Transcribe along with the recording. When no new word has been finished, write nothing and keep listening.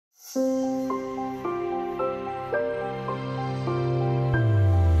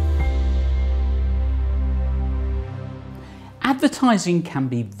Advertising can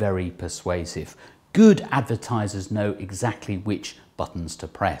be very persuasive. Good advertisers know exactly which buttons to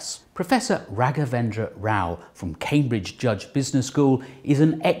press. Professor Raghavendra Rao from Cambridge Judge Business School is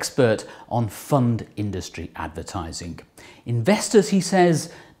an expert on fund industry advertising. Investors, he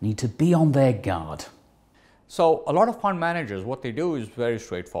says, need to be on their guard. So a lot of fund managers, what they do is very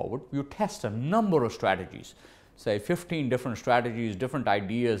straightforward. You test a number of strategies, say 15 different strategies, different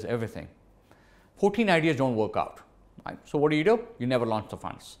ideas, everything. 14 ideas don't work out. Right? So what do? You never launch the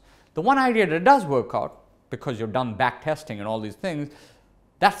funds. The one idea that does work out, because you've done back testing and all these things,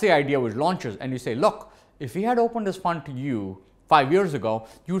 that's the idea which launches, and you say, look, if we had opened this fund to you 5 years ago,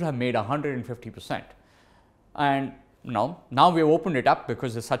 you'd have made 150%. And now we've opened it up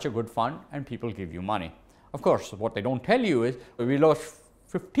because it's such a good fund and people give you money. Of course, what they don't tell you is we launched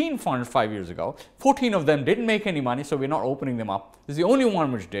 15 funds 5 years ago, 14 of them didn't make any money, so we're not opening them up. This is the only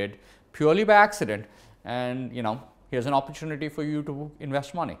one which did, purely by accident, and here's an opportunity for you to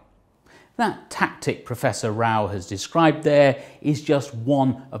invest money. That tactic Professor Rao has described there is just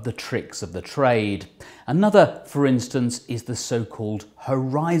one of the tricks of the trade. Another, for instance, is the so-called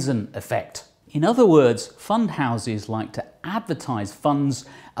horizon effect. In other words, fund houses like to advertise funds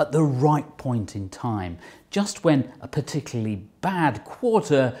at the right point in time, just when a particularly bad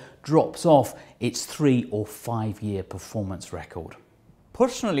quarter drops off its 3 or 5 year performance record.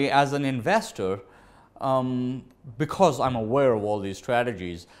 Personally, as an investor, because I'm aware of all these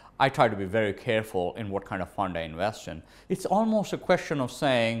strategies, I try to be very careful in what kind of fund I invest in. It's almost a question of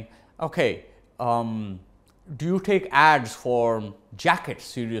saying, okay, do you take ads for jackets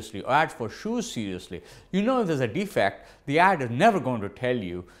seriously or ads for shoes seriously? If there's a defect, the ad is never going to tell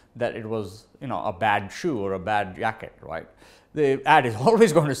you that it was a bad shoe or a bad jacket, right? The ad is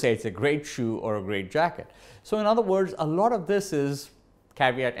always going to say it's a great shoe or a great jacket. So in other words, a lot of this is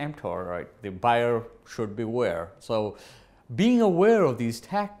caveat emptor, right? The buyer should beware. So being aware of these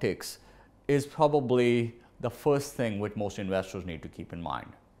tactics is probably the first thing which most investors need to keep in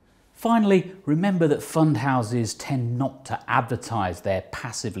mind. Finally, remember that fund houses tend not to advertise their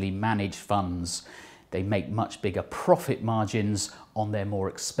passively managed funds. They make much bigger profit margins on their more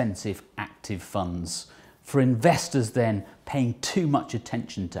expensive active funds. For investors then, paying too much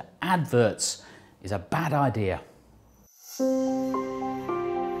attention to adverts is a bad idea.